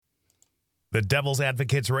The Devil's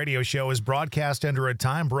Advocates radio show is broadcast under a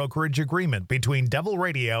time brokerage agreement between Devil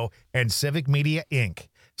Radio and Civic Media, Inc.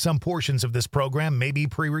 Some portions of this program may be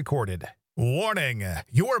pre-recorded. Warning,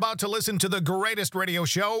 you're about to listen to the greatest radio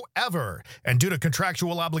show ever. And due to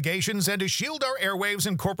contractual obligations and to shield our airwaves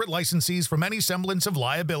and corporate licensees from any semblance of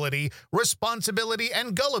liability, responsibility,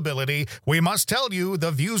 and gullibility, we must tell you the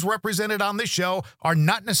views represented on this show are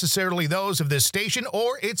not necessarily those of this station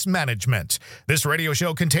or its management. This radio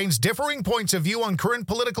show contains differing points of view on current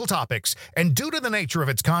political topics, and due to the nature of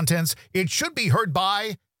its contents, it should be heard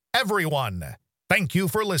by everyone. Thank you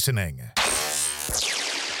for listening.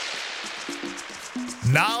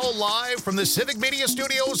 Now live from the Civic Media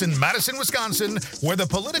Studios in Madison, Wisconsin, where the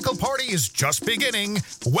political party is just beginning,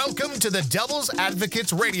 welcome to the Devil's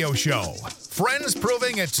Advocates radio show. Friends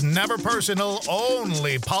proving it's never personal,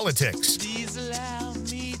 only politics. Please allow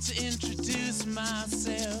me to introduce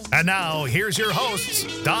myself. And now, here's your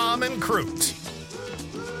hosts, Dom and Crute.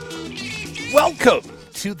 Welcome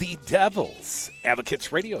to the Devil's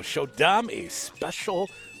Advocates radio show. Dom, a special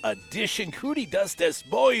edition. Crute does Des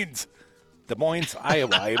Moines,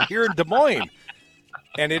 Iowa. I am here in Des Moines,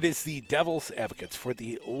 and it is the Devil's Advocates for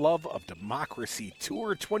the Love of Democracy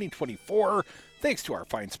Tour 2024. Thanks to our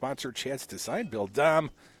fine sponsor, Chad's Design Build.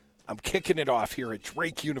 Dom, I'm kicking it off here at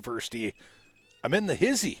Drake University. I'm in the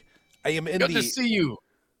hizzy. I am in Good the... to see you.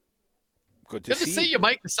 Good to see you,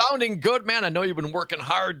 Mike. Sounding good, man. I know you've been working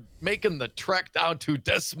hard making the trek down to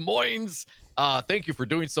Des Moines. Thank you for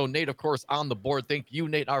doing so, Nate, of course, on the board. Thank you,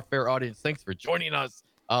 Nate, our fair audience. Thanks for joining us.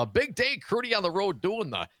 Big day, Crute on the road doing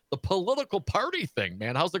the political party thing,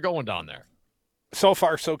 man. How's it going down there? So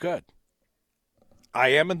far, so good. I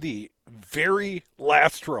am in the very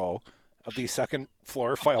last row of the second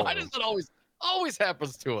floor file Why room. does it always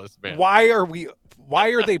happens to us, man? Why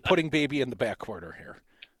are they putting baby in the back corner here?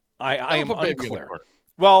 I am unclear.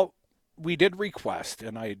 Well, we did request,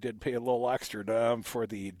 and I did pay a little extra for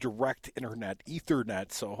the direct internet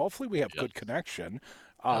Ethernet, so hopefully we have good connection.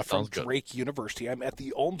 From Drake University. I'm at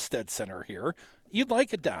the Olmsted Center here. You'd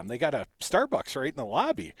like it, Dom. They got a Starbucks right in the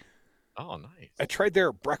lobby. Oh, nice. I tried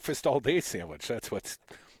their breakfast all day sandwich. That's what's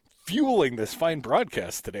fueling this fine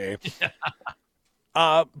broadcast today.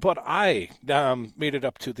 But I made it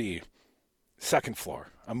up to the second floor.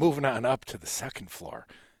 I'm moving on up to the second floor.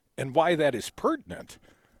 And why that is pertinent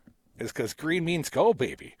is because green means go,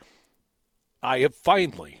 baby. I have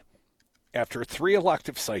finally, after 3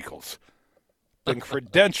 elective cycles, been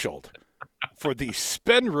credentialed for the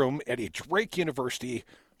spin room at a Drake University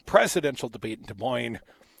presidential debate in Des Moines.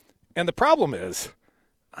 And the problem is,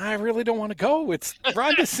 I really don't want to go. It's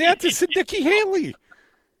Ron DeSantis and Nikki Haley.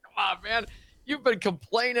 Come on, man. You've been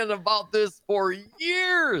complaining about this for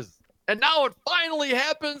years. And now it finally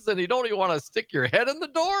happens, and you don't even want to stick your head in the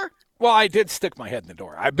door? Well, I did stick my head in the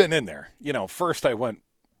door. I've been in there. First I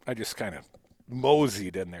just kind of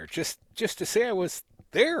moseyed in there just to say I was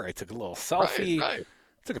there. I took a little selfie, Right.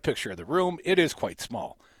 Took a picture of the room. It is quite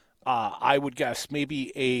small. I would guess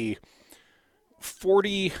maybe a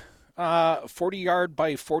 40 yard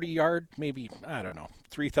by 40 yard, maybe, I don't know,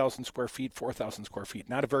 3,000 square feet, 4,000 square feet.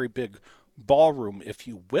 Not a very big ballroom, if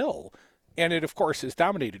you will. And it, of course, is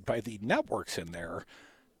dominated by the networks in there.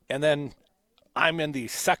 And then I'm in the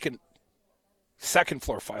second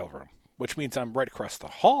floor file room, which means I'm right across the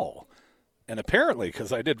hall. And apparently,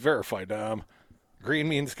 because I did verify, Dom, green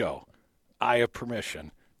means go. I have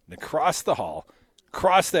permission to cross the hall,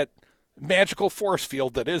 cross that magical force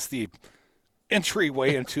field that is the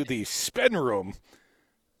entryway into the spin room,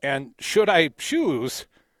 and should I choose,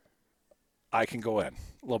 I can go in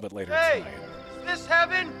a little bit later tonight. Is this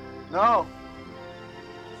heaven? No.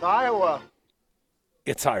 It's Iowa.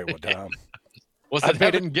 It's Iowa, Dom. Was it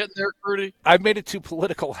heaven getting there, Crute? I've made it to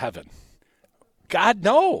political heaven. God,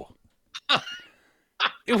 no.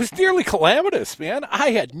 It was nearly calamitous, man.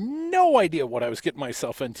 I had no idea what I was getting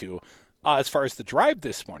myself into as far as the drive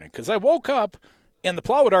this morning, because I woke up and the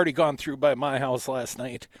plow had already gone through by my house last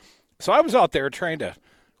night. So I was out there trying to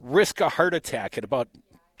risk a heart attack at about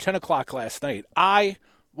 10 o'clock last night. I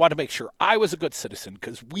want to make sure I was a good citizen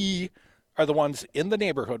because we are the ones in the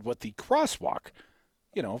neighborhood with the crosswalk.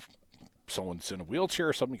 Someone's in a wheelchair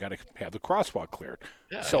or something, you got to have the crosswalk cleared.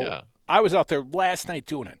 Yeah. I was out there last night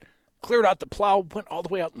doing it. Cleared out the plow, went all the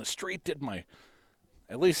way out in the street, did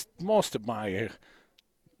most of my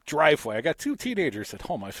driveway. I got 2 teenagers at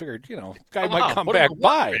home. I figured, guy might come back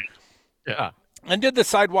by. Yeah. And did the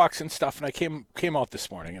sidewalks and stuff, and I came out this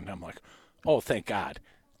morning, and I'm like, oh, thank God.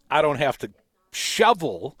 I don't have to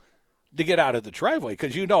shovel to get out of the driveway,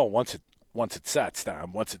 because once it sets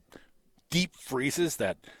down, once it deep freezes,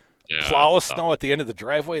 that plow of snow at the end of the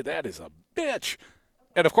driveway, that is a bitch.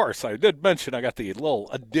 And, of course, I did mention I got the little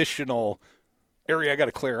additional area I got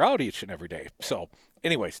to clear out each and every day. So,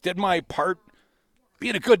 anyways, did my part,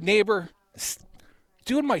 being a good neighbor,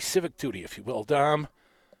 doing my civic duty, if you will, Dom.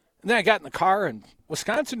 And then I got in the car, and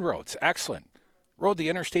Wisconsin roads, excellent. Rode the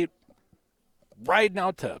interstate, riding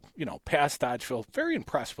out to, past Dodgeville. Very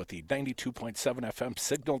impressed with the 92.7 FM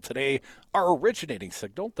signal today, our originating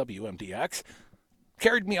signal, WMDX.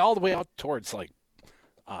 Carried me all the way out towards,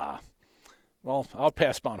 out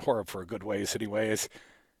past Mount Horeb for a good ways anyways.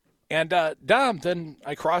 And, Dom, then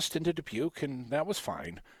I crossed into Dubuque, and that was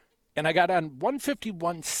fine. And I got on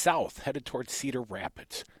 151 South, headed towards Cedar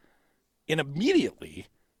Rapids. And immediately,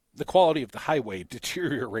 the quality of the highway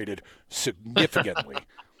deteriorated significantly.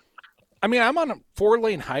 I mean, I'm on a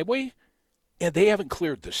 4-lane highway, and they haven't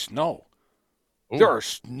cleared the snow. Ooh. There are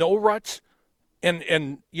snow ruts. And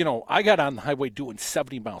I got on the highway doing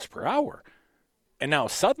 70 miles per hour. And now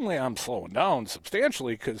suddenly I'm slowing down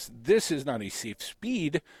substantially because this is not a safe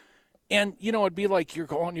speed. And, it'd be like you're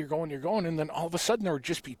going, and then all of a sudden there would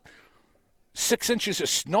just be 6 inches of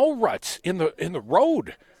snow ruts in the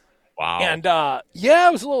road. Wow. And,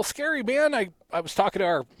 it was a little scary, man. I was talking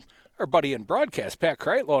to our buddy in broadcast, Pat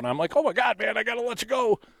Kreitlow, and I'm like, oh, my God, man, I got to let you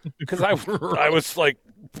go. Because I was, like,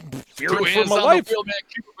 fearing for my life. Field, man,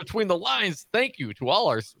 keep it between the lines. Thank you to all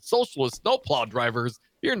our socialist snowplow drivers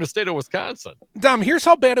here in the state of Wisconsin. Dom, here's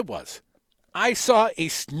how bad it was. I saw a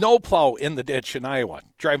snowplow in the ditch in Iowa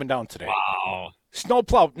driving down today. Wow.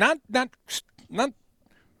 Snowplow, not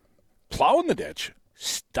plowing the ditch,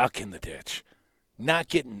 stuck in the ditch, not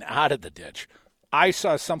getting out of the ditch. I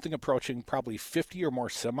saw something approaching probably 50 or more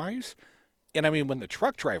semis. And, I mean, when the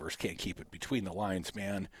truck drivers can't keep it between the lines,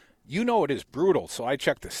 man, it is brutal. So I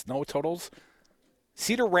checked the snow totals.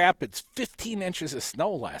 Cedar Rapids, 15 inches of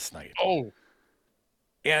snow last night. Oh.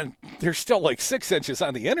 And there's still like 6 inches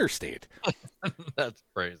on the interstate. That's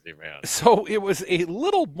crazy, man. So it was a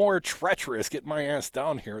little more treacherous getting my ass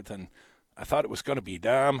down here than I thought it was going to be,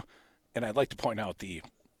 Dom. And I'd like to point out the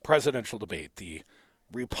presidential debate, the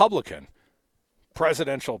Republican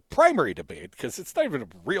presidential primary debate, because it's not even a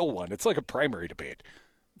real one. It's like a primary debate.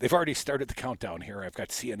 They've already started the countdown here. I've got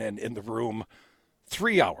CNN in the room.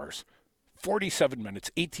 3 hours, 47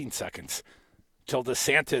 minutes, 18 seconds till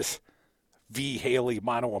DeSantis v. Haley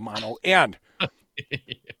mano a mano. And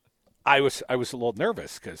I was a little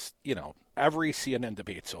nervous because, every CNN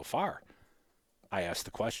debate so far, I asked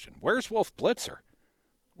the question, where's Wolf Blitzer?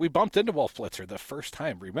 We bumped into Wolf Blitzer the first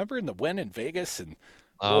time. Remember in the win in Vegas and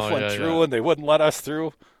Wolf went through and they wouldn't let us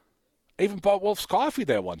through? I even bought Wolf's coffee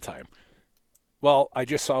that one time. Well, I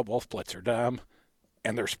just saw Wolf Blitzer, Dom,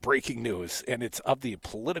 and there's breaking news, and it's of the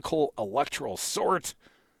political electoral sort.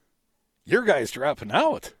 Your guy's dropping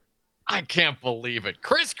out. I can't believe it.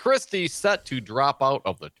 Chris Christie set to drop out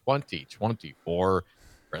of the 2024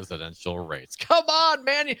 presidential race. Come on,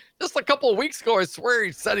 man. Just a couple of weeks ago, I swear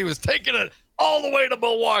he said he was taking it all the way to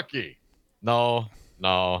Milwaukee. No,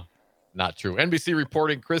 not true. NBC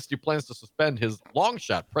reporting Christie plans to suspend his long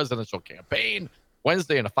shot presidential campaign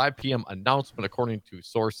Wednesday in a 5 p.m. announcement, according to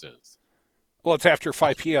sources. Well, it's after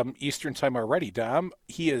 5 p.m. Eastern time already, Dom.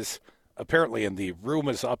 He is apparently, and the room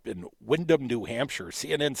is up in Windham, New Hampshire.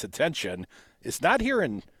 CNN's attention is not here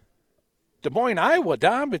in Des Moines, Iowa,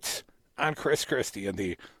 Dom. It's on Chris Christie and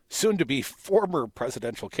the soon-to-be former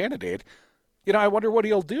presidential candidate. I wonder what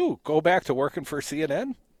he'll do. Go back to working for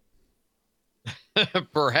CNN?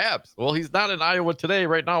 Perhaps. Well, he's not in Iowa today.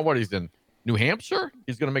 Right now, he's in New Hampshire?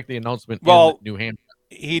 He's going to make the announcement in New Hampshire.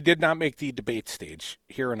 He did not make the debate stage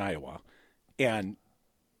here in Iowa. And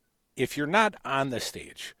if you're not on the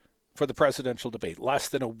stage for the presidential debate less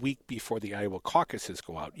than a week before the Iowa caucuses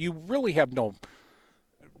go out, you really have no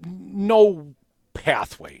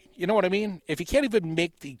pathway. You know what I mean? If you can't even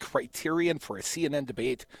make the criterion for a CNN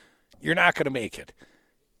debate, you're not going to make it.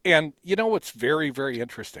 And what's very, very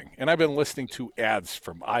interesting, and I've been listening to ads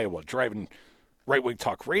from Iowa, driving right-wing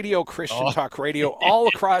talk radio, Christian talk radio, all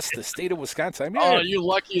across the state of Wisconsin. I mean, you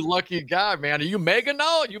lucky guy, man. Are you MAGA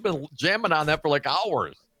now? You've been jamming on that for like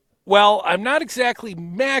hours. Well, I'm not exactly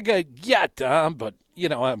MAGA yet, but,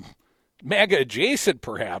 I'm MAGA adjacent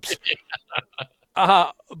perhaps.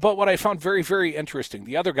 But what I found very, very interesting,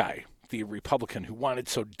 the other guy, the Republican who wanted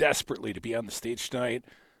so desperately to be on the stage tonight,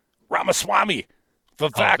 Ramaswamy,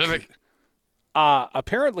 Vivek.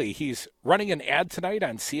 Apparently he's running an ad tonight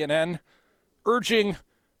on CNN urging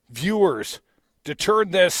viewers to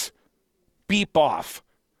turn this beep off.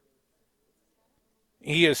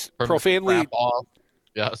 He is profanely... off.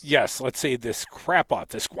 Yes, let's say this crap off,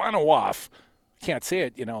 this guano off. Can't say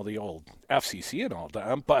it, the old FCC and all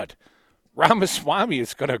that, but Ramaswamy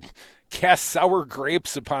is going to cast sour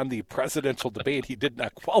grapes upon the presidential debate he did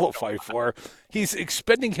not qualify for. He's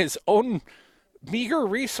expending his own meager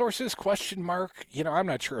resources, ? I'm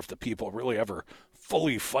not sure if the people really ever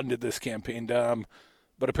fully funded this campaign, Dom,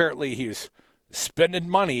 but apparently he's spending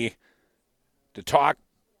money to talk,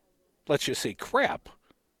 let's just say, crap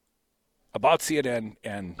about CNN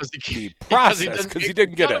and the process because he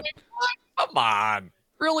didn't get it. Come on.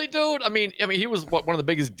 Really, dude? I mean, he was one of the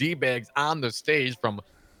biggest D-bags on the stage from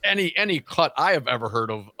any cut I have ever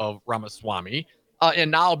heard of Ramaswamy.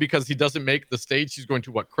 And now because he doesn't make the stage, he's going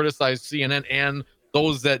to criticize CNN and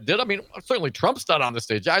those that did. I mean, certainly Trump's not on the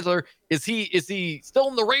stage either. Is he still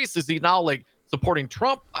in the race? Is he now supporting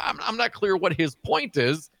Trump? I'm not clear what his point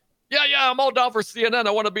is. Yeah, I'm all down for CNN.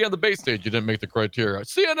 I want to be on the base stage. You didn't make the criteria.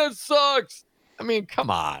 CNN sucks. I mean, come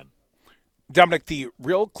on. Dominic, the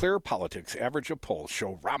Real Clear Politics average of polls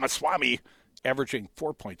show Ramaswamy averaging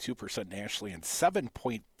 4.2% nationally and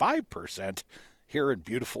 7.5% here in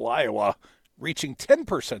beautiful Iowa, reaching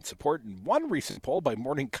 10% support in one recent poll by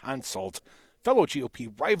Morning Consult. Fellow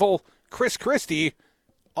GOP rival Chris Christie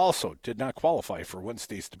also did not qualify for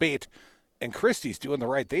Wednesday's debate. And Christie's doing the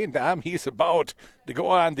right thing, Dom. He's about to go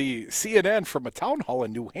on the CNN from a town hall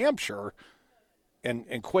in New Hampshire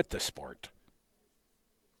and quit the sport.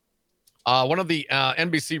 One of the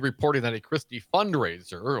NBC reporting that a Christie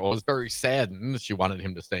fundraiser was very saddened. She wanted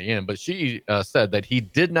him to stay in, but she said that he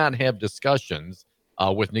did not have discussions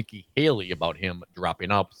with Nikki Haley about him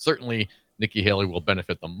dropping out. Certainly, Nikki Haley will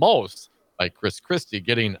benefit the most by Chris Christie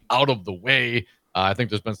getting out of the way. I think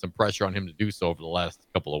there's been some pressure on him to do so over the last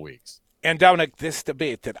couple of weeks. And Dominic, this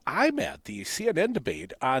debate that I'm at, the CNN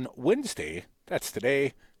debate on Wednesday, that's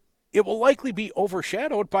today, it will likely be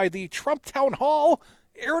overshadowed by the Trump town hall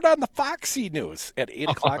aired on the Foxy News at 8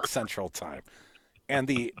 o'clock Central Time. And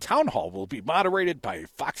the town hall will be moderated by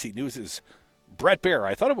Foxy News' Brett Baer.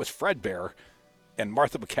 I thought it was Fred Baer and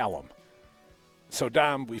Martha McCallum. So,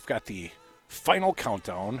 Dom, we've got the final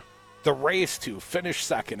countdown, the race to finish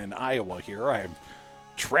second in Iowa here. I've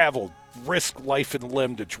traveled, risked life and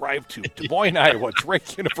limb to drive to Des Moines, Iowa,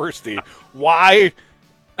 Drake University. Why?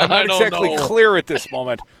 I'm not exactly clear at this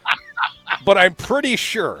moment, but I'm pretty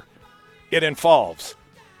sure it involves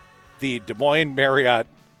the Des Moines Marriott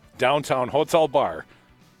Downtown Hotel Bar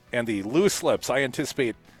and the loose lips I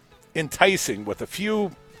anticipate enticing with a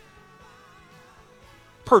few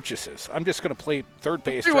purchases. I'm just going to play third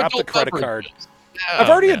base, drop the credit card. I've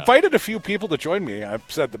already invited a few people to join me. I've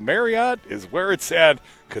said the Marriott is where it's at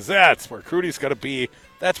because that's where Crudy's going to be.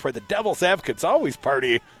 That's where the Devil's Advocates always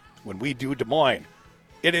party when we do Des Moines.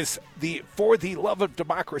 It is the For the Love of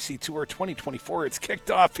Democracy Tour 2024. It's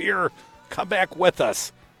kicked off here. Come back with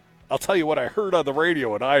us. I'll tell you what I heard on the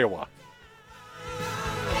radio in Iowa.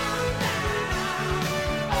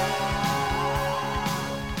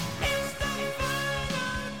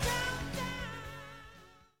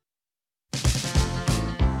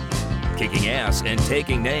 Kicking ass and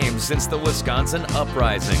taking names since the Wisconsin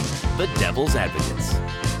Uprising, the Devil's Advocates.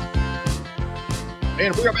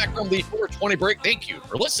 And we are back from the 420 break. Thank you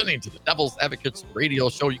for listening to the Devil's Advocates radio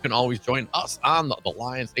show. You can always join us on the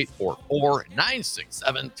lines,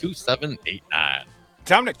 844-967-2789.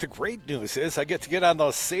 Dominic, the great news is I get to get on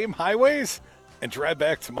those same highways and drive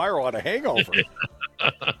back tomorrow on a hangover.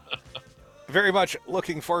 Very much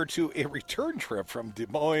looking forward to a return trip from Des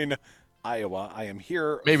Moines, Iowa. I am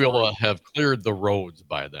here. Maybe we'll have cleared the roads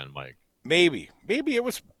by then, Mike. Maybe it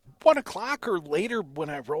was 1 o'clock or later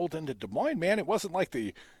when I rolled into Des Moines, man. It wasn't like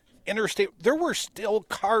the interstate. There were still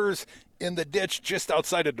cars in the ditch just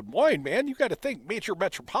outside of Des Moines, man. You got to think major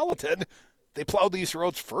metropolitan. They plowed these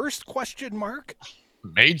roads first? ?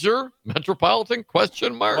 Major metropolitan ?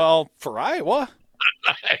 Well, for Iowa.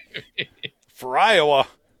 For Iowa,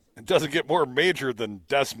 it doesn't get more major than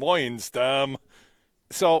Des Moines, Dom.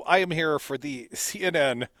 So I am here for the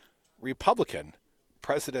CNN Republican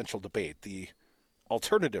presidential debate, the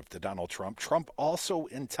alternative to Donald Trump. Trump also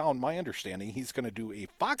in town, my understanding. He's going to do a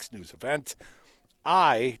Fox News event.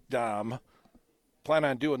 I, Dom, plan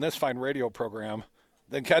on doing this fine radio program,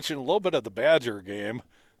 then catching a little bit of the Badger game,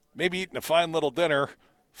 maybe eating a fine little dinner,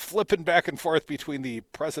 flipping back and forth between the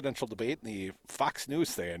presidential debate and the Fox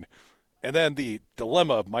News thing, and then the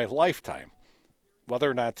dilemma of my lifetime,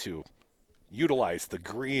 whether or not to utilize the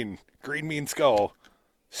green means go,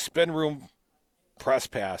 spin room, press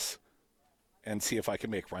pass, and see if I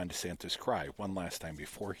can make Ron DeSantis cry one last time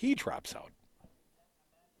before he drops out.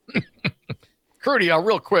 Crudy,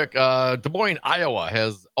 real quick, Des Moines, Iowa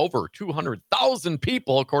has over 200,000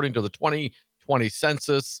 people, according to the 2020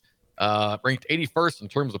 census, ranked 81st in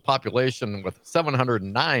terms of population with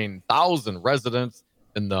 709,000 residents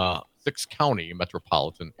in the 6-county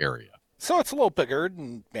metropolitan area. So it's a little bigger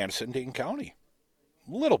than Madison-Dane County.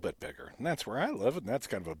 A little bit bigger. And that's where I live, and that's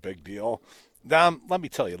kind of a big deal. Let me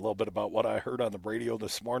tell you a little bit about what I heard on the radio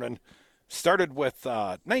this morning. Started with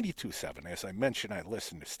 92.7. As I mentioned, I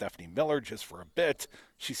listened to Stephanie Miller just for a bit.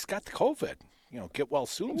 She's got the COVID. Get well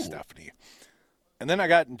soon, Stephanie. And then I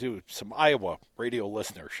got into some Iowa radio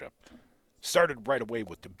listenership. Started right away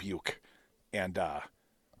with Dubuque. And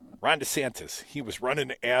Ron DeSantis, he was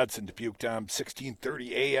running ads in Dubuque Dom,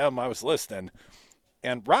 16:30 a.m. I was listening.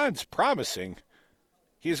 And Ron's promising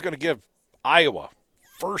he's going to give Iowa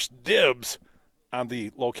first dibs on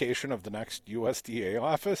the location of the next USDA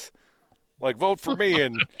office. Like, vote for me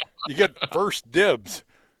and you get first dibs.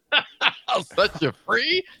 I'll set you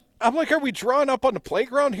free? I'm like, are we drawing up on the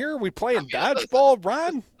playground here? Are we playing dodgeball,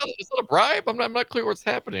 Ron? Is that a bribe? I'm not clear what's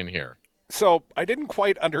happening here. So I didn't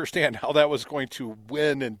quite understand how that was going to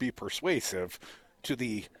win and be persuasive to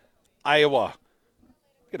the Iowa,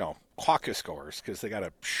 caucus goers, because they got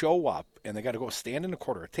to show up and they got to go stand in the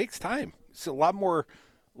corner. It takes time. It's a lot more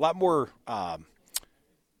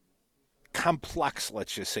complex,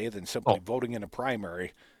 let's just say, than simply voting in a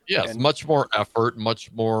primary. Yes, much more effort, much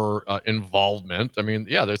more involvement. I mean,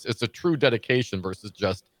 yeah, it's a true dedication versus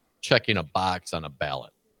just checking a box on a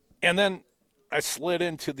ballot. And then I slid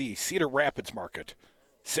into the Cedar Rapids market,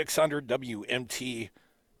 600 WMT,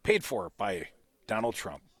 paid for by Donald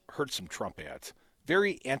Trump. Heard some Trump ads.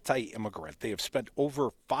 Very anti-immigrant. They have spent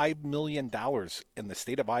over $5 million in the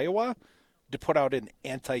state of Iowa to put out an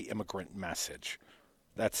anti-immigrant message.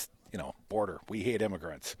 That's, border. We hate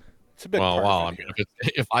immigrants. It's a big part wow. of it. I mean,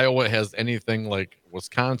 if Iowa has anything like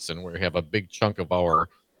Wisconsin, where we have a big chunk of our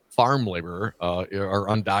farm labor are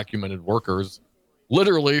undocumented workers,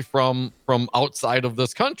 literally from outside of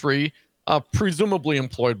this country, presumably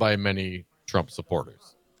employed by many Trump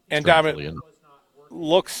supporters. And it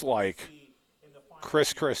looks like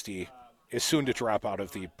Chris Christie is soon to drop out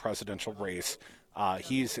of the presidential race.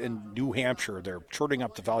 He's in New Hampshire. They're turning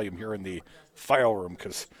up the volume here in the file room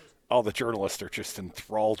because all the journalists are just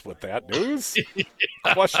enthralled with that news.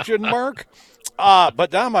 Question mark. But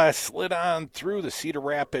Dom, I slid on through the Cedar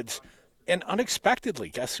Rapids, and unexpectedly,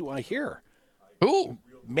 guess who I hear? Who?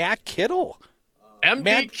 Matt Kittle.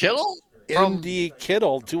 Kittle? MD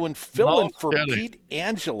Kittle doing fill-in for Pete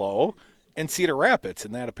Angelo in Cedar Rapids,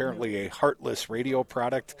 and that apparently a Heartless radio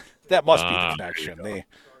product. That must be the connection.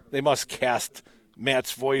 They must cast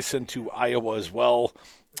Matt's voice into Iowa as well.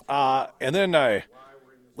 And then I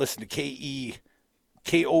listened to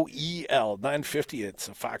KOEL 950. It's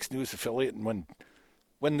a Fox News affiliate, and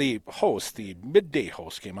when the midday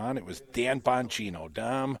host came on, it was Dan Bongino.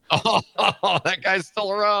 Dom. Oh, that guy's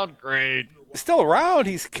still around. Great. Still around.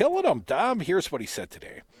 He's killing them. Dom, here's what he said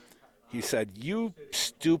today. He said, "You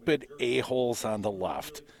stupid a-holes on the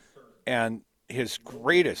left." And his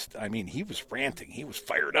greatest, he was ranting. He was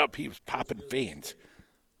fired up. He was popping veins.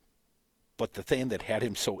 But the thing that had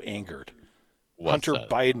him so angered, Hunter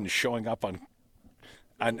Biden showing up on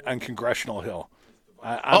Congressional Hill.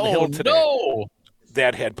 On the Hill today. No.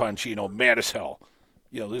 That had Bongino mad as hell.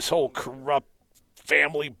 This whole corrupt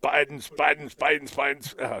family, Biden's.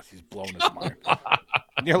 He's blown his mind.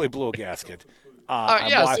 Nearly blew a gasket.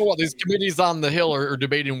 So what, these committees on the Hill are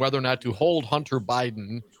debating whether or not to hold Hunter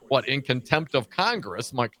Biden, in contempt of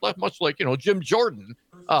Congress, much like, Jim Jordan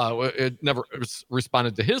it never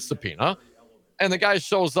responded to his subpoena. And the guy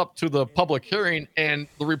shows up to the public hearing, and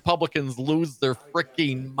the Republicans lose their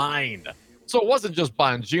freaking mind. So it wasn't just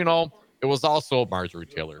Bongino. It was also Marjorie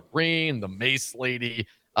Taylor Greene, the Mace lady,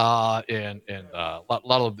 and a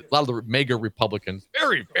lot of the mega Republicans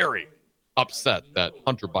very, very upset that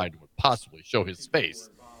Hunter Biden would possibly show his face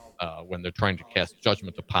when they're trying to cast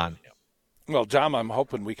judgment upon him. Well, Dom, I'm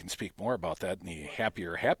hoping we can speak more about that in the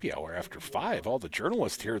Happier Happy Hour after 5. All the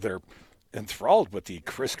journalists here, they're enthralled with the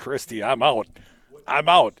Chris Christie, I'm out.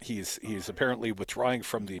 He's apparently withdrawing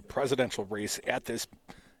from the presidential race at this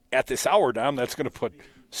hour, Dom. That's going to put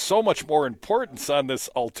so much more importance on this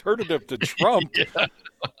alternative to Trump.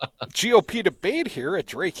 GOP debate here at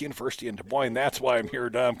Drake University in Des Moines. That's why I'm here,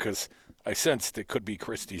 Dom, because I sensed it could be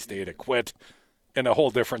Christie's day to quit in a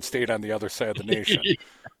whole different state on the other side of the nation.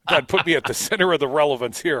 That put me at the center of the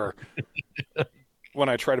relevance here when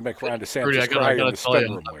I try to make Ron DeSantis cry in the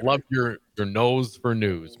spin room. I love your nose for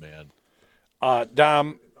news, man.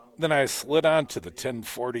 Dom, then I slid on to the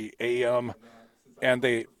 1040 a.m., and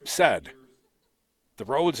they said the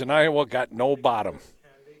roads in Iowa got no bottom.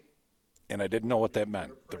 And I didn't know what that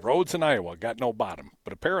meant. The roads in Iowa got no bottom.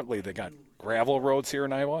 But apparently they got gravel roads here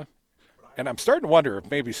in Iowa. And I'm starting to wonder if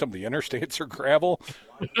maybe some of the interstates are gravel.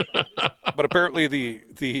 But apparently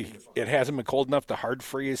it hasn't been cold enough to hard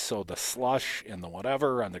freeze, so the slush and the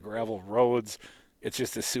whatever on the gravel roads, it's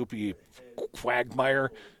just a soupy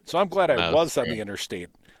quagmire. So I'm glad I was on the interstate,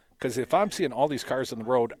 because if I'm seeing all these cars on the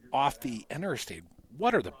road off the interstate,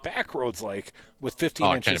 what are the back roads like with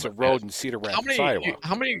 15 inches of road in Cedar Rapids, Iowa?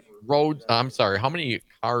 How many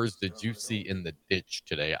cars did you see in the ditch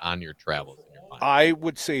today on your travels? I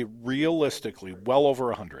would say realistically well over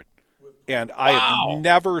 100. And I have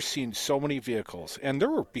never seen so many vehicles. And there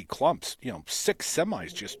would be clumps, 6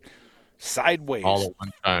 semis just sideways. All at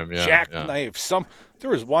one time, yeah. Jackknife. There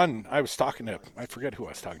was one I was talking to, I forget who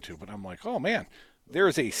I was talking to, but I'm like, oh man,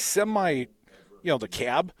 there's a semi, the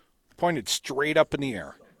cab pointed straight up in the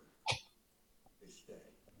air,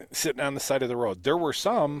 sitting on the side of the road. There were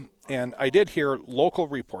some, and I did hear local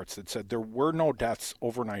reports that said there were no deaths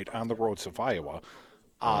overnight on the roads of Iowa,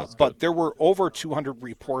 but there were over 200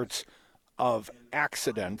 reports of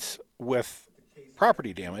accidents with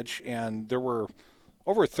property damage, and there were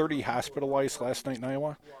over 30 hospitalized last night in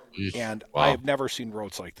Iowa. And I have never seen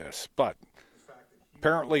roads like this. But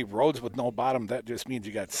apparently roads with no bottom, that just means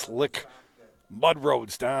you got slick mud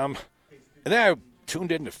roads, Dom. And then I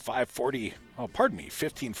tuned into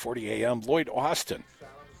 1540 a.m. Lloyd Austin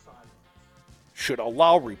should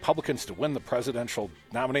allow Republicans to win the presidential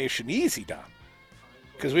nomination. Easy, Dom.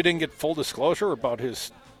 Because we didn't get full disclosure about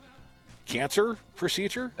his cancer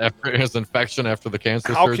procedure. After his infection after the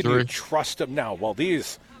cancer How surgery. How can you trust him now? Well,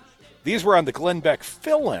 these were on the Glenn Beck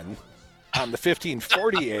fill-in on the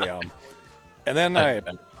 1540 a.m. And then I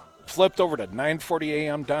flipped over to 9:40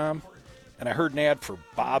 a.m., Dom, and I heard an ad for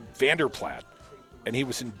Bob Vanderplaat, and he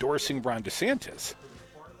was endorsing Ron DeSantis.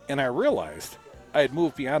 And I realized I had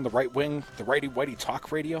moved beyond the right wing, the righty-whitey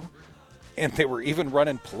talk radio, and they were even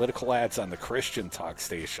running political ads on the Christian talk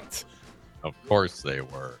stations. Of course they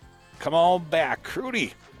were. Come on back.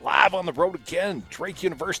 Crudy, live on the road again. Drake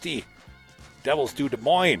University, Devils do Des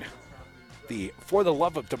Moines. The For the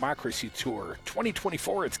Love of Democracy Tour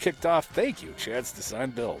 2024, it's kicked off. Thank you, Chad's Design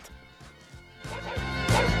Build.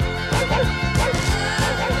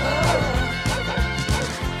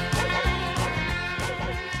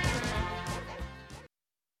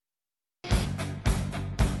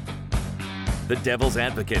 The Devil's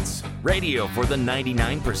Advocates, radio for the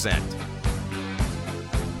 99%.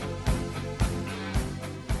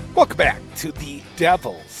 Welcome back to the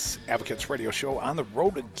Devil's Advocates radio show on the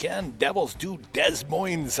road again. Devils do Des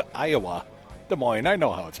Moines, Iowa. Des Moines, I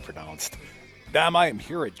know how it's pronounced. Dom, I am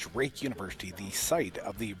here at Drake University, the site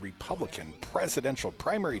of the Republican presidential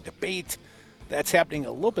primary debate. That's happening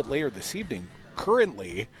a little bit later this evening.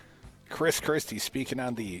 Currently, Chris Christie speaking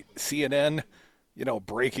on the CNN,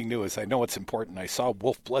 breaking news. I know it's important. I saw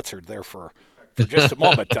Wolf Blitzer there for just a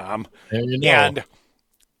moment, Tom. And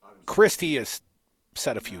Christie has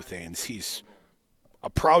said a few things. He's a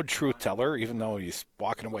proud truth teller, even though he's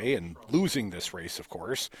walking away and losing this race, of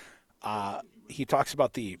course. He talks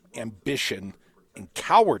about the ambition and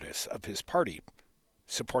cowardice of his party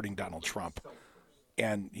supporting Donald Trump.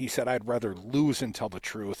 And he said, I'd rather lose and tell the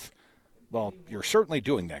truth. Well, you're certainly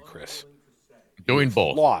doing that, Chris. Doing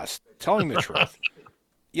both. Lost, telling the truth.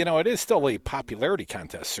 It is still a popularity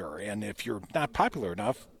contest, sir. And if you're not popular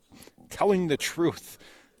enough, telling the truth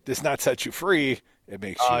does not set you free. It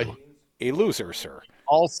makes you a loser, sir.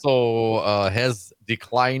 Also has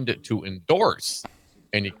declined to endorse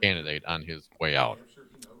any candidate on his way out.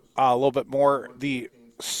 A little bit more, the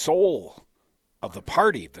soul of the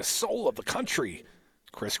party, the soul of the country,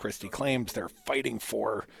 Chris Christie claims they're fighting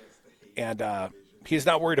for. And he's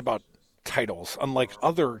not worried about titles. Unlike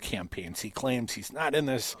other campaigns, he claims he's not in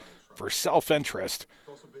this for self-interest.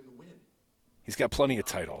 He's got plenty of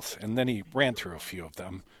titles. And then he ran through a few of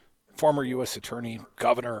them. Former U.S. attorney,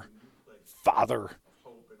 governor, father,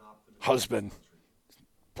 husband,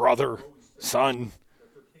 brother, son.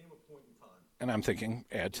 And I'm thinking,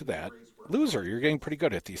 add to that, loser. You're getting pretty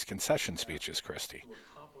good at these concession speeches, Christie.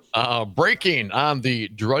 Breaking on the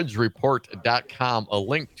drudgereport.com, a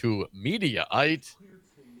link to Mediaite.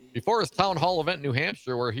 Before his town hall event in New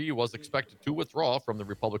Hampshire, where he was expected to withdraw from the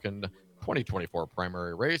Republican 2024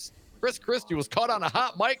 primary race, Chris Christie was caught on a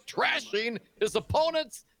hot mic trashing his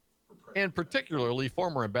opponents, and particularly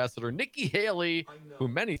former Ambassador Nikki Haley, who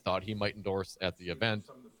many thought he might endorse at the event.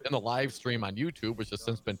 In the live stream on YouTube, which has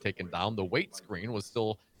since been taken down, the wait screen was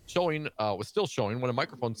still showing when a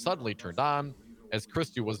microphone suddenly turned on as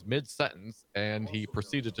Christie was mid-sentence, and he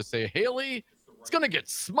proceeded to say, Haley, it's going to get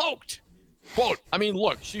smoked. Quote,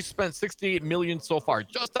 look, she spent $68 million so far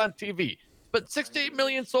just on TV. But $68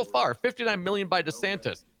 million so far, $59 million by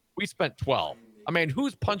DeSantis. We spent 12. I mean,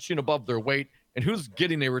 who's punching above their weight and who's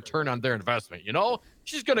getting a return on their investment? You know,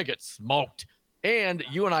 she's going to get smoked. And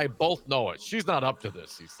you and I both know it. She's not up to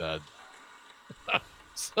this, he said.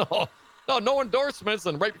 So, no endorsements.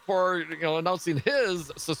 And right before, announcing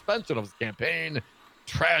his suspension of his campaign,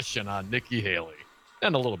 trashing on Nikki Haley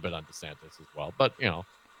and a little bit on DeSantis as well. But,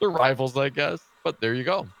 they're rivals, I guess. But there you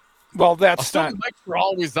go. Well, that's Assume the mics are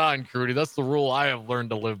always on, Crudy. That's the rule I have learned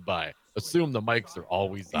to live by. Assume the mics are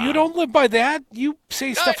always on. You don't live by that. You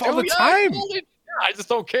say stuff all the time. I just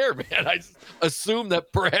don't care, man. I just assume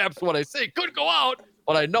that perhaps what I say could go out,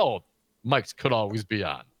 but I know mics could always be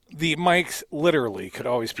on. The mics literally could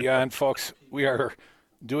always be on, folks. We are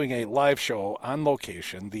doing a live show on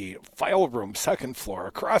location, the file room, second floor,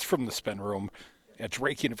 across from the spin room at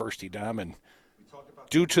Drake University, Dom. And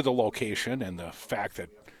due to the location and the fact that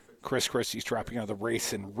Chris Christie's dropping out of the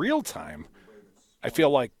race in real time, I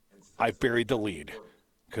feel like I've buried the lead.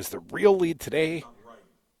 Because the real lead today,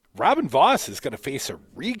 Robin Voss is going to face a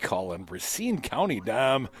recall in Racine County,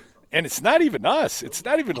 Dom. And it's not even us. It's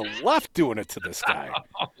not even the left doing it to this guy.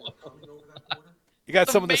 You got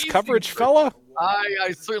some of this coverage, fella?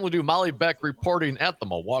 I certainly do. Molly Beck reporting at the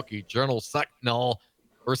Milwaukee Journal-Sentinel.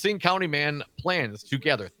 Racine County man plans to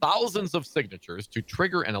gather thousands of signatures to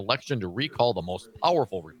trigger an election to recall the most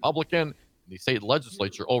powerful Republican in the state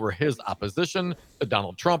legislature over his opposition to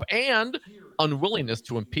Donald Trump and unwillingness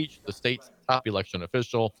to impeach the state's top election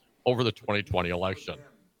official over the 2020 election.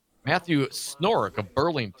 Matthew Snorek of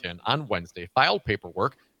Burlington on Wednesday filed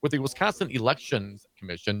paperwork with the Wisconsin Elections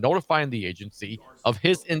Commission notifying the agency of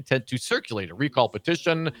his intent to circulate a recall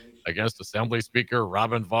petition against Assembly Speaker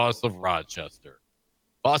Robin Voss of Rochester.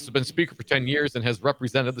 Voss has been Speaker for 10 years and has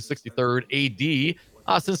represented the 63rd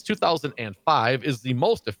AD since 2005, is the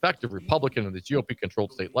most effective Republican in the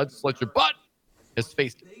GOP-controlled state legislature, but has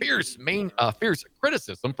faced fierce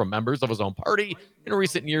criticism from members of his own party in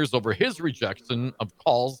recent years over his rejection of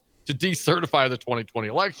calls to decertify the 2020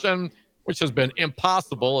 election, which has been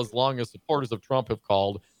impossible as long as supporters of Trump have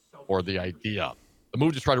called for the idea. The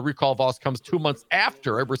move to try to recall Voss comes 2 months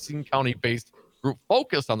after a Racine County-based group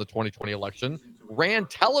focused on the 2020 election ran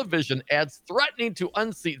television ads threatening to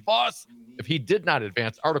unseat Voss if he did not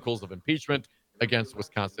advance articles of impeachment against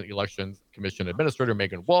Wisconsin Elections Commission Administrator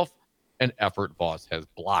Megan Wolf, an effort Voss has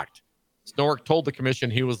blocked. Snorek told the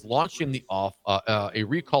commission he was launching a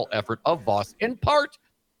recall effort of Voss in part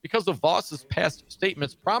because of Voss's past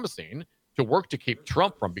statements promising to work to keep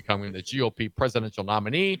Trump from becoming the GOP presidential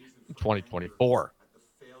nominee in 2024.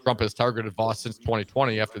 Trump has targeted Voss since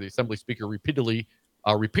 2020 after the Assembly Speaker repeatedly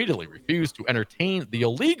refused to entertain the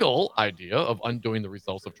illegal idea of undoing the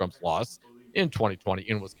results of Trump's loss in 2020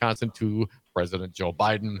 in Wisconsin to President Joe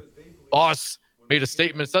Biden. Voss made a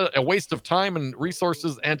statement, said a waste of time and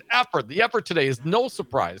resources and effort. The effort today is no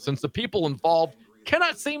surprise since the people involved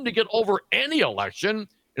cannot seem to get over any election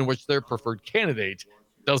in which their preferred candidate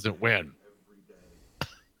doesn't win.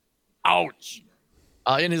 Ouch.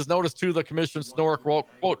 In his notice to the commission, Snorek wrote,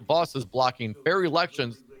 quote, Voss is blocking fair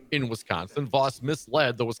elections in Wisconsin. Voss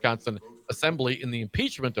misled the Wisconsin Assembly in the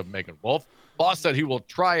impeachment of Megan Wolf. Voss said he will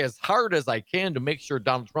try as hard as I can to make sure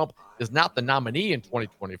Donald Trump is not the nominee in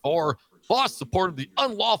 2024. Voss supported the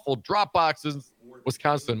unlawful drop boxes.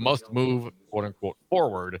 Wisconsin must move, quote unquote,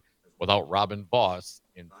 forward without Robin Voss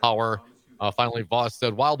in power. Finally, Voss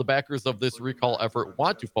said, while the backers of this recall effort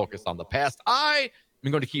want to focus on the past, I'm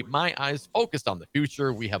going to keep my eyes focused on the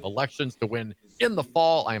future. We have elections to win in the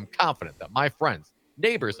fall. I am confident that my friends,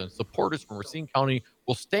 neighbors, and supporters from Racine County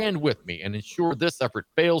will stand with me and ensure this effort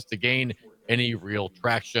fails to gain any real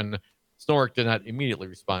traction. Snorek did not immediately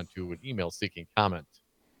respond to an email seeking comment.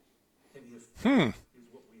 It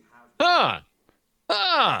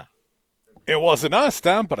wasn't us,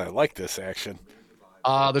 Tom, but I like this action.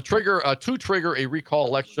 To trigger a recall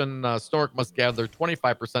election, Snorek must gather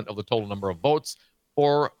 25% of the total number of votes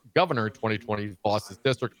for governor 2020 Voss's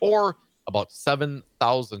district, or about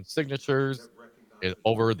 7,000 signatures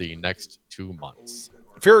over the next 2 months.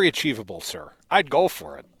 Very achievable, sir. I'd go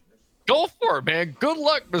for it. Go for it, man. Good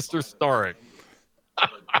luck, Mr. Snorek.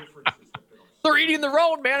 They're eating their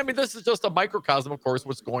own, man. I mean, this is just a microcosm, of course,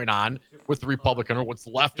 what's going on with the Republican, or what's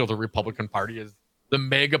left of the Republican Party, is the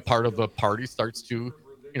mega part of the party starts to,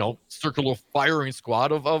 circle a firing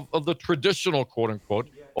squad of the traditional, quote unquote,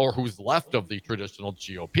 or who's left of the traditional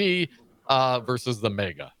GOP versus the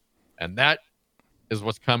mega. And that is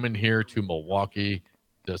what's coming here to Milwaukee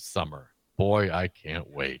this summer. Boy, I can't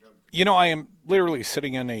wait. I am literally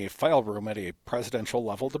sitting in a file room at a presidential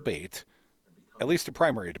level debate, at least a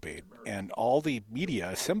primary debate, and all the media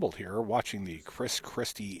assembled here watching the Chris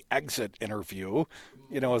Christie exit interview,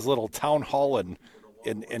 his little town hall in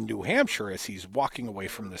in New Hampshire as he's walking away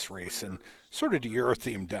from this race. And sort of to your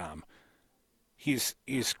theme, Dom, he's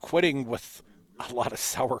quitting with a lot of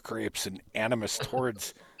sour grapes and animus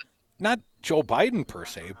towards not Joe Biden per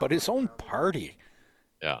se, but his own party.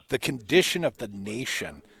 Yeah. The condition of the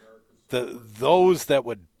nation, those that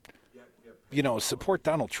would, support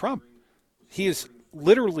Donald Trump. He is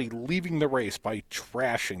literally leaving the race by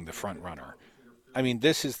trashing the front runner. I mean,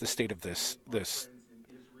 this is the state of this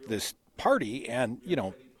party. And,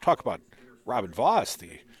 talk about Robin Vos,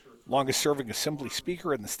 the longest serving assembly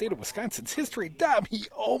speaker in the state of Wisconsin's history. Dom, he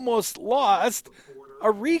almost lost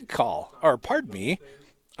a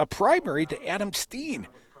primary to Adam Steen.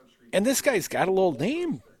 And this guy's got a little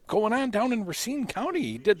name going on down in Racine County.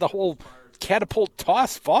 He did the whole catapult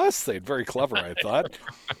toss Voss thing. Very clever, I thought.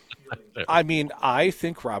 I mean, I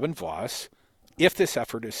think Robin Vos, if this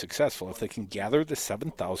effort is successful, if they can gather the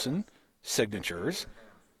 7,000 signatures,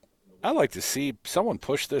 I'd like to see someone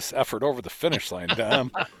push this effort over the finish line,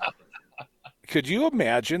 Dom. Could you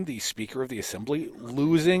imagine the Speaker of the Assembly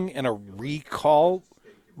losing in a recalled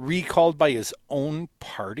by his own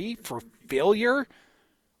party for failure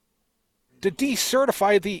to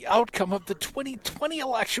decertify the outcome of the 2020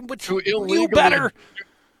 election, which you knew better?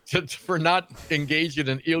 For not engaging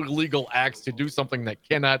in illegal acts to do something that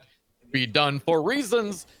cannot be done for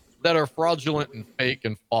reasons that are fraudulent and fake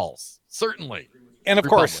and false. Certainly. And of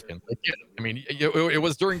course, I mean, it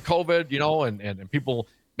was during COVID, and people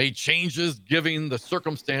made changes given the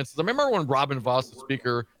circumstances. I remember when Robin Vos, the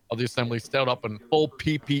Speaker of the Assembly, stood up in full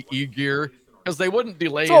PPE gear because they wouldn't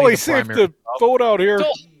delay. It's always safe to vote out here.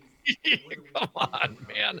 Come on,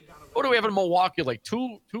 man. What do we have in Milwaukee? Like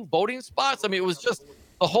two voting spots? I mean, it was just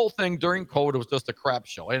the whole thing during COVID was just a crap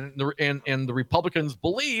show. And the Republicans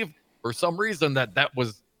believe for some reason that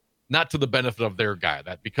was not to the benefit of their guy.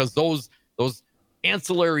 That because those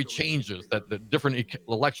ancillary changes that the different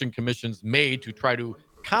election commissions made to try to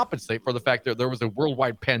compensate for the fact that there was a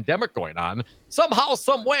worldwide pandemic going on, somehow,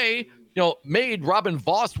 some way, made Robin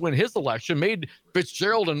Vos win his election, made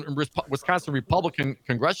Fitzgerald and Wisconsin Republican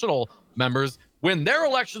congressional members win their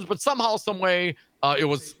elections, but somehow, some way, it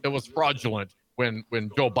was fraudulent when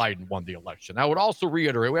Joe Biden won the election. I would also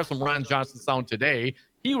reiterate, we have some Ron Johnson sound today.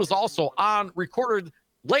 He was also recorded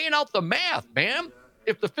laying out the math, man.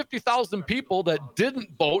 If the 50,000 people that didn't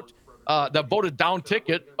vote, that voted down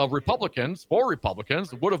ticket of Republicans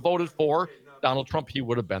would have voted for Donald Trump, he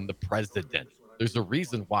would have been the president. There's a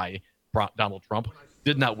reason why Donald Trump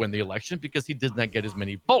did not win the election, because he did not get as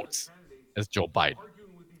many votes as Joe Biden.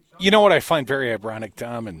 You know what I find very ironic,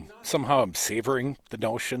 Dom, and somehow I'm savoring the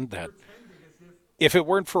notion that if it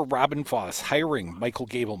weren't for Robin Vos hiring Michael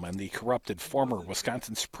Gableman, the corrupted former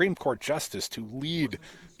Wisconsin Supreme Court justice, to lead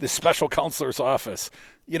the special counselor's office,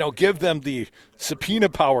 give them the subpoena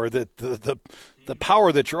power, that the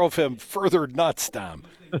power that drove him further nuts, Dom.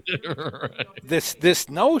 This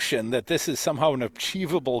notion that this is somehow an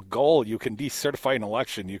achievable goal, you can decertify an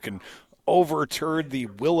election, you can overturn the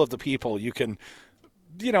will of the people, you can,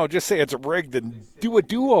 just say it's rigged and do a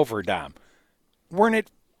do-over, Dom. Weren't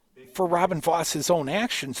it for Robin Vos's own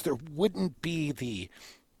actions, there wouldn't be the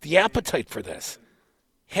appetite for this.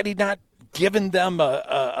 Had he not given them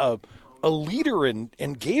a leader in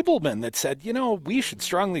Gableman that said, we should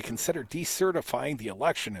strongly consider decertifying the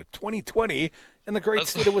election of 2020 in the great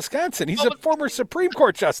state of Wisconsin. He's a former Supreme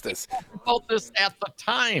Court justice. About this at the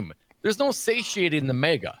time, there's no satiating the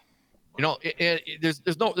mega.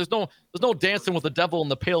 There's no dancing with the devil in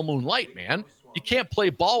the pale moonlight, man. You can't play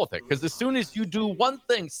ball with it, because as soon as you do one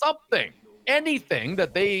thing, anything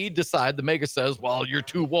that they decide, the mega says, well, you're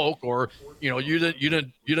too woke, or you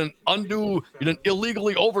didn't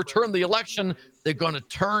illegally overturn the election, they're going to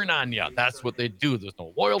turn on you. That's what they do. There's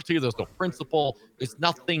no loyalty, there's no principle, there's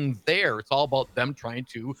nothing there. It's all about them trying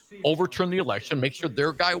to overturn the election, make sure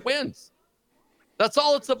their guy wins. That's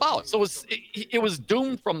all it's about. So it was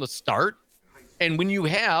doomed from the start. And when you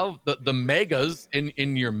have the megas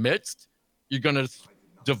in your midst, you're going to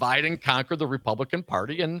divide and conquer the Republican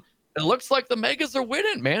Party. And it looks like the megas are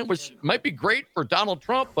winning, man, which might be great for Donald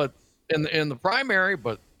Trump, but in the primary,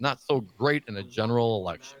 but not so great in a general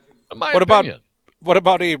election. What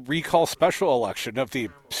about a recall special election of the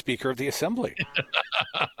Speaker of the Assembly?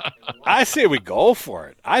 I say we go for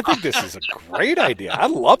it. I think this is a great idea. I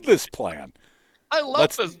love this plan.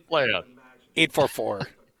 This plan.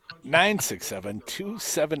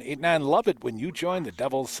 844-967-2789. Love it when you join the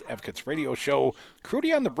Devil's Advocates radio show.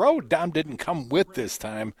 Crudy on the road. Dom didn't come with this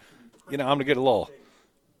time. I'm going to get a little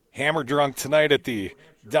hammer drunk tonight at the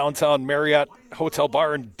downtown Marriott Hotel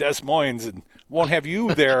Bar in Des Moines, and won't have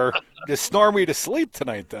you there to snore me to sleep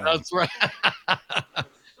tonight, then. That's right.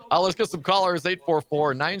 Let's get some callers,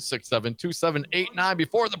 844-967-2789.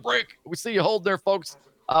 Before the break, we see you hold there, folks.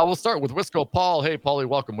 We'll start with Wisco Paul. Hey, Paulie,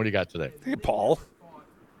 welcome. What do you got today? Hey, Paul.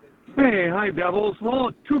 Hey, hi, Devils.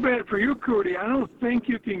 Well, too bad for you, Crudy. I don't think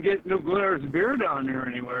you can get New Glarus beer down there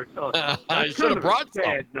anywhere. So I should have brought some.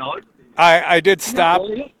 Note. I did stop.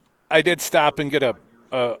 I did stop and get a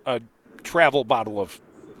travel bottle of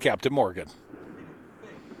Captain Morgan.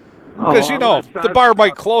 Because, the bar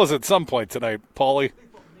might close at some point tonight, Paulie.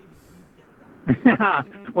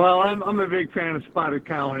 Well, I'm a big fan of Spotted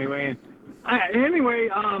Cow anyway.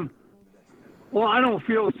 Well, I don't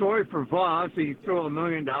feel sorry for Voss. He threw $1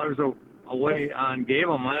 million away on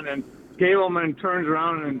Gableman, and Gableman turns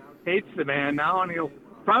around and hates the man now, and he'll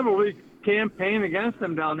probably campaign against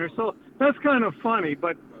him down there. So that's kind of funny.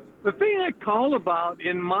 But the thing I called about,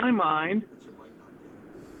 in my mind,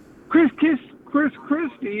 Chris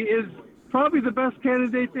Christie is probably the best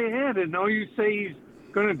candidate they had. And now you say he's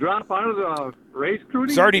going to drop out of the race,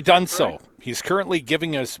 Crudy? He's already done so. He's currently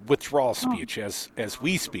giving us withdrawal speech as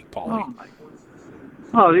we speak, Paulie.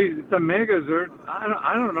 The megas are,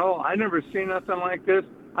 I don't know. I never seen nothing like this.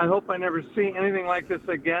 I hope I never see anything like this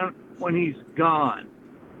again when he's gone.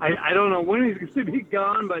 I don't know when he's going to be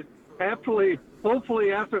gone, but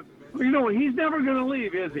hopefully after, he's never going to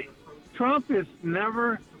leave, is he? Trump is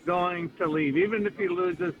never going to leave, even if he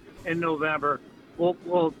loses in November.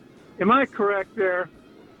 Well, am I correct there?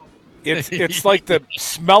 It's like the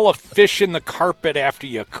smell of fish in the carpet after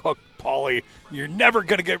you cook, Paulie. You're never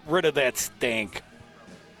going to get rid of that stank.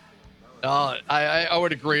 I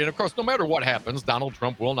would agree. And, of course, no matter what happens, Donald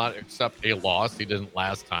Trump will not accept a loss. He didn't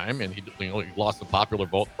last time, and he lost the popular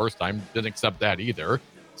vote first time. Didn't accept that either.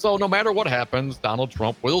 So no matter what happens, Donald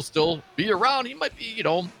Trump will still be around. He might be,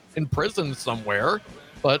 in prison somewhere,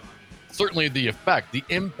 but certainly the effect, the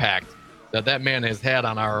impact that man has had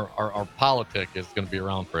on our politic is going to be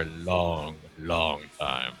around for a long, long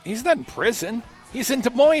time. He's not in prison. He's in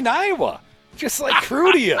Des Moines, Iowa, just like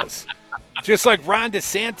Crudy is. Just like Ron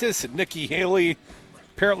DeSantis and Nikki Haley.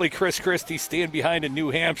 Apparently Chris Christie staying behind in New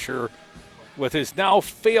Hampshire with his now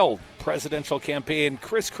failed presidential campaign.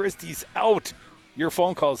 Chris Christie's out. Your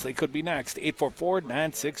phone calls, they could be next.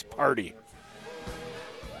 844-96-PARTY.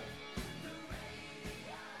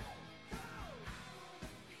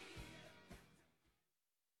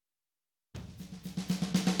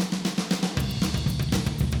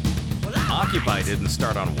 Occupy didn't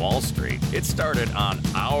start on Wall Street. It started on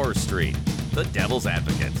our street, the Devil's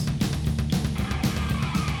Advocates.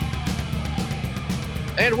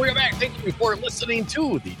 And we're back. Thank you for listening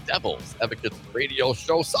to the Devil's Advocates radio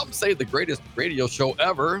show. Some say the greatest radio show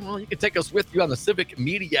ever. Well, you can take us with you on the Civic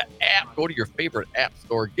Media app. Go to your favorite app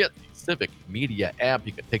store. Get the Civic Media app.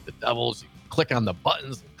 You can take the Devils. You can click on the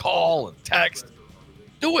buttons, call and text.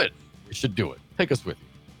 Do it. You should do it. Take us with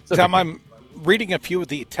you. Tom, I'm reading a few of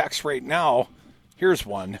the texts right now. Here's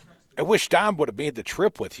one. I wish Dom would have made the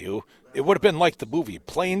trip with you. It would have been like the movie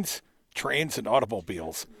Planes, Trains, and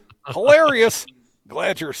Automobiles. Hilarious.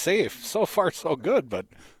 Glad you're safe. So far, so good, but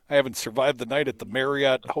I haven't survived the night at the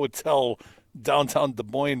Marriott Hotel downtown Des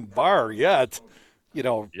Moines bar yet.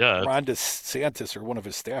 Ron DeSantis or one of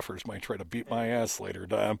his staffers might try to beat my ass later,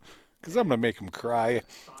 Dom, because I'm going to make him cry.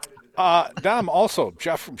 Dom, also,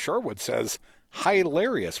 Jeff from Shorewood says,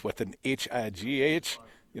 hilarious with an H-I-G-H.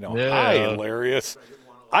 Hilarious.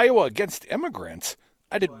 Iowa against immigrants.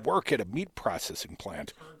 I did work at a meat processing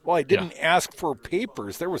plant. While I didn't ask for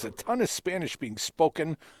papers, there was a ton of Spanish being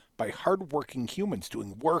spoken by hardworking humans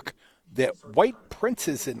doing work that white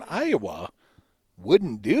princes in Iowa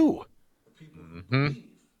wouldn't do. Mm-hmm.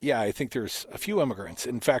 Yeah, I think there's a few immigrants.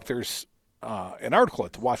 In fact, there's an article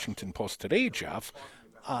at the Washington Post today, Jeff.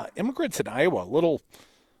 Immigrants in Iowa, a little,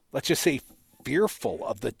 let's just say, fearful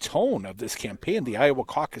of the tone of this campaign. The Iowa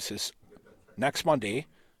caucus is next Monday.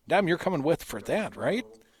 Dom, you're coming with for that, right?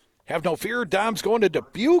 Have no fear. Dom's going to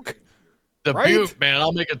Dubuque. Dubuque, right? Man.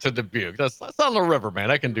 I'll make it to Dubuque. That's on the river,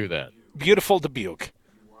 man. I can do that. Beautiful Dubuque.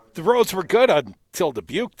 The roads were good until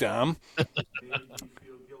Dubuque, Dom.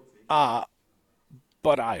 But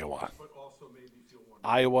Iowa.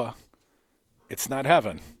 Iowa, it's not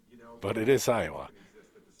heaven, but it is Iowa.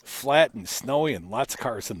 Flat and snowy and lots of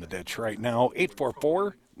cars in the ditch right now.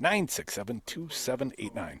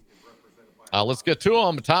 844-967-2789. Let's get to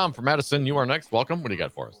them. Tom from Madison, you are next. Welcome. What do you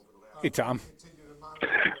got for us? Hey, Tom.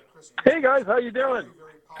 Hey, guys. How you doing?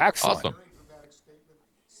 Excellent.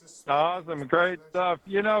 Awesome. Great stuff.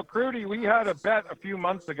 Crudy, we had a bet a few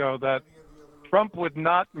months ago that Trump would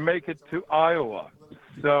not make it to Iowa.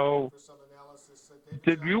 So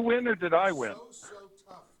did you win or did I win?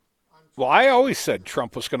 Well, I always said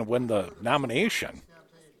Trump was going to win the nomination.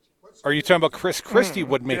 Are you talking about Chris Christie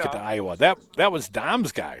would make it to Iowa? That was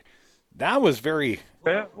Dom's guy. Dom was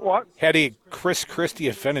had a Chris Christie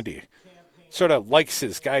affinity. Sort of likes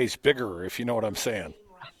his guys bigger, if you know what I'm saying.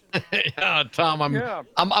 Yeah, Tom, I'm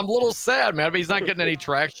a little sad, man. But he's not getting any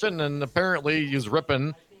traction, and apparently he's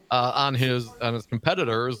ripping on his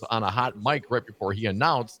competitors on a hot mic right before he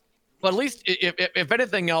announced. But at least, if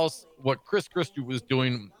anything else, what Chris Christie was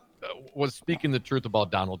doing was speaking the truth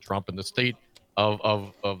about Donald Trump and the state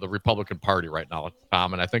of the Republican Party right now,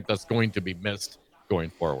 Tom. And I think that's going to be missed going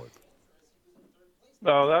forward.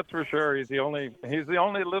 No, that's for sure. He's the only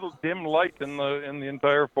little dim light in the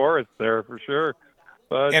entire forest there, for sure.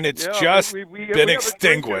 But, and it's been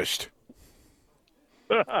extinguished.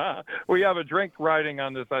 We have a drink riding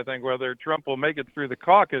on this, I think, whether Trump will make it through the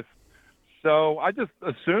caucus. So I just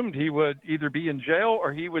assumed he would either be in jail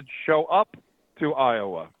or he would show up to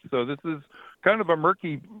Iowa. So this is kind of a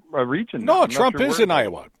murky region. No, Trump is in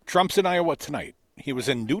Iowa. Trump's in Iowa tonight. He was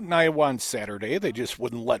in Newton, Iowa on Saturday. They just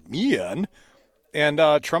wouldn't let me in. And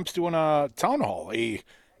Trump's doing a town hall, a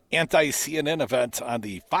anti-CNN event on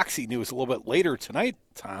the Foxy News a little bit later tonight,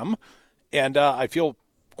 Tom. And I feel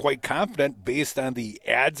quite confident based on the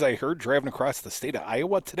ads I heard driving across the state of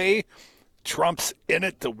Iowa today. Trump's in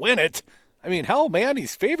it to win it. I mean, hell, man,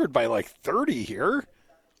 he's favored by like 30 here.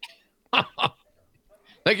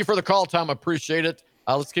 Thank you for the call, Tom. Appreciate it.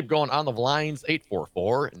 Let's keep going on the lines.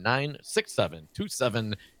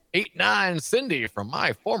 844-967-2789. Cindy from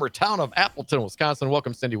my former town of Appleton, Wisconsin.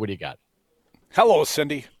 Welcome, Cindy. What do you got? Hello,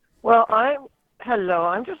 Cindy. Well, I'm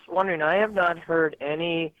just wondering. I have not heard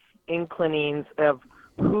any inclinings of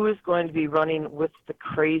who is going to be running with the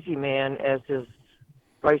crazy man as his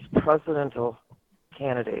vice presidential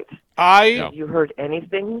candidate. Have you heard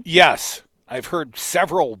anything? Yes. I've heard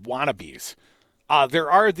several wannabes.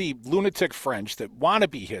 There are the lunatic French that want to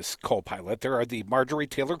be his co-pilot. There are the Marjorie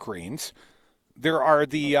Taylor Greens. There are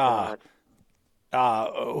the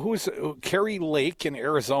Carrie Lake in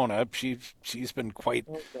Arizona. She's been quite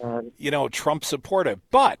Trump supportive.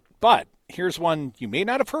 But here's one you may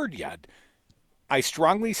not have heard yet. I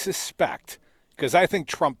strongly suspect, because I think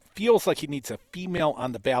Trump feels like he needs a female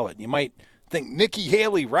on the ballot. You might think Nikki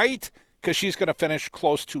Haley, right? Because she's going to finish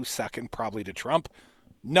close to second, probably to Trump.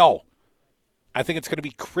 No. I think it's going to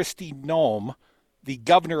be Kristi Noem, the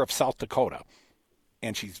governor of South Dakota.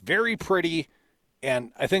 And she's very pretty,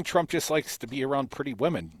 and I think Trump just likes to be around pretty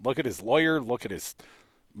women. Look at his lawyer, look at his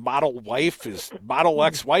model wife, his model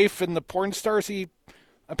ex-wife, and the porn stars he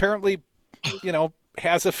apparently,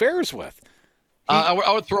 has affairs with.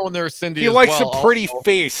 I would throw in there Cindy. He likes a pretty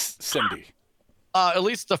face, Cindy.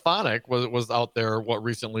 Elise Stefanik was out there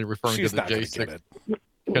recently referring to the J6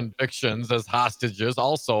 convictions as hostages.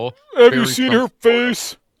 Also, have you seen her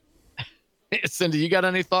face? Cindy, you got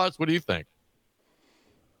any thoughts? What do you think?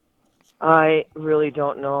 I really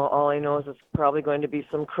don't know. All I know is it's probably going to be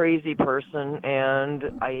some crazy person,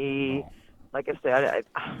 and I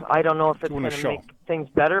don't know if it's going to make things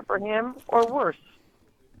better for him or worse.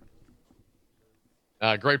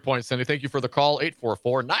 Great point, Cindy. Thank you for the call.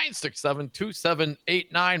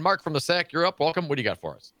 844-967-2789. Mark from the SAC, you're up. Welcome. What do you got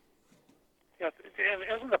for us? Yeah,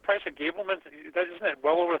 isn't the price of Gableman, isn't it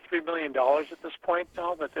well over $3 million at this point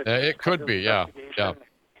now? It could be, yeah.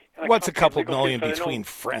 What's a couple million between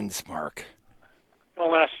friends, Mark?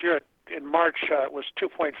 Well, last year in March it was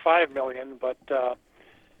 $2.5 million, but and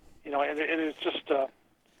it's just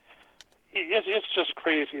it's just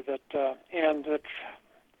crazy that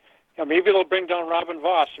maybe they'll bring down Robin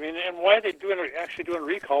Voss. I mean, and why are they actually doing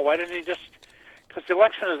recall? Why didn't he just? Because the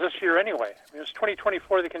election is this year anyway. I mean, it's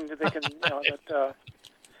 2024. They can it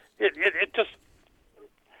just.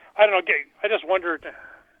 I don't know. I just wondered.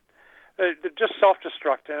 Just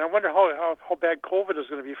self-destruct, and I wonder how bad COVID is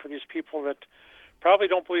going to be for these people that probably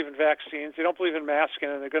don't believe in vaccines, they don't believe in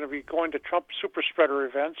masking, and they're going to be going to Trump super spreader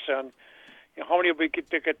events, and how many will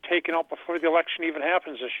get taken out before the election even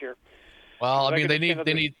happens this year? Well, I mean, they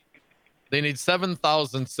need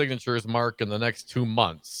 7,000 signatures, Mark, in the next 2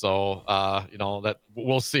 months. So that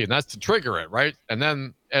we'll see, and that's to trigger it, right? And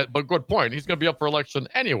then, but good point, he's going to be up for election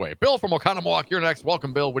anyway. Bill from Oconomowoc, you're next.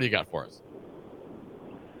 Welcome, Bill. What do you got for us?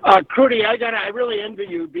 Crudy, I really envy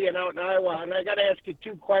you being out in Iowa, and I got to ask you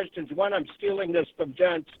two questions. One, I'm stealing this from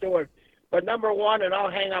Jon Stewart, but number one, and I'll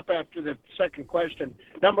hang up after the second question.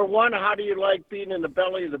 Number one, how do you like being in the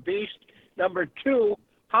belly of the beast? Number two,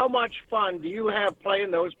 how much fun do you have playing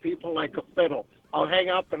those people like a fiddle? I'll hang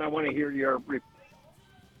up, and I want to hear your.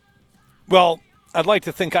 Well, I'd like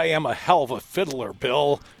to think I am a hell of a fiddler,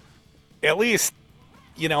 Bill. At least,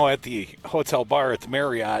 at the hotel bar at the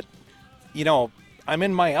Marriott, I'm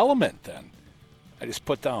in my element then. I just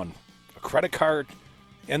put down a credit card,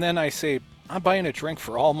 And then I say, I'm buying a drink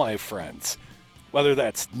for all my friends, whether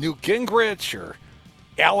that's Newt Gingrich or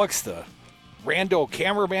Alex, the rando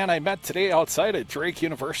cameraman I met today outside at Drake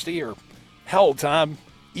University, or hell, Tom,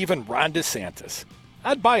 even Ron DeSantis.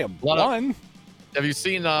 I'd buy him one. Have you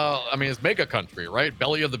seen, it's Mega Country, right?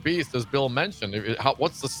 Belly of the Beast, as Bill mentioned.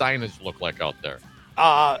 What's the signage look like out there?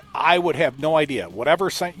 I would have no idea. Whatever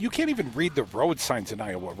sign, you can't even read the road signs in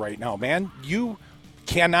Iowa right now, man. You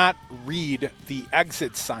cannot read the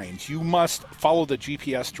exit signs. You must follow the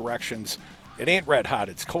GPS directions. It ain't red hot.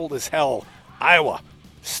 It's cold as hell. Iowa,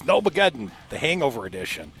 Snowmageddon, the Hangover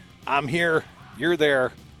Edition. I'm here. You're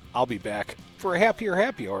there. I'll be back for a happier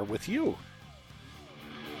happy hour with you.